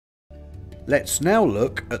Let's now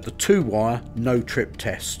look at the 2-wire no-trip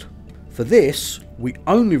test. For this, we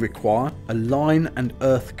only require a line and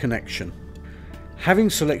earth connection. Having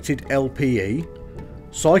selected LPE,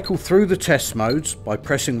 cycle through the test modes by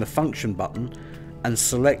pressing the function button and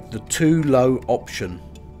select the too low option.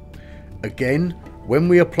 Again, when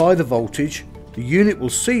we apply the voltage, the unit will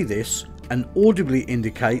see this and audibly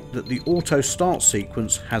indicate that the auto start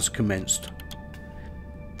sequence has commenced.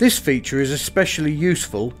 This feature is especially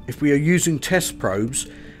useful if we are using test probes,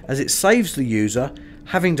 as it saves the user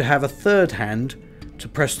having to have a third hand to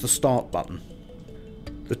press the start button.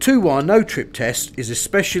 The 2-wire no-trip test is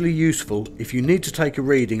especially useful if you need to take a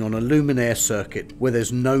reading on a luminaire circuit where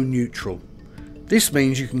there's no neutral. This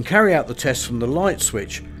means you can carry out the test from the light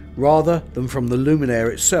switch rather than from the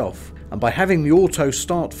luminaire itself, and by having the auto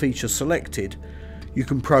start feature selected, you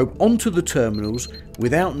can probe onto the terminals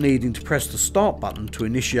without needing to press the start button to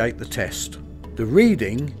initiate the test. The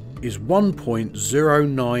reading is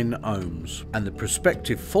 1.09 ohms and the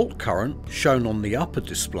prospective fault current shown on the upper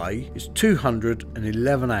display is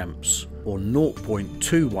 211 amps or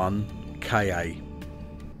 0.21 kA.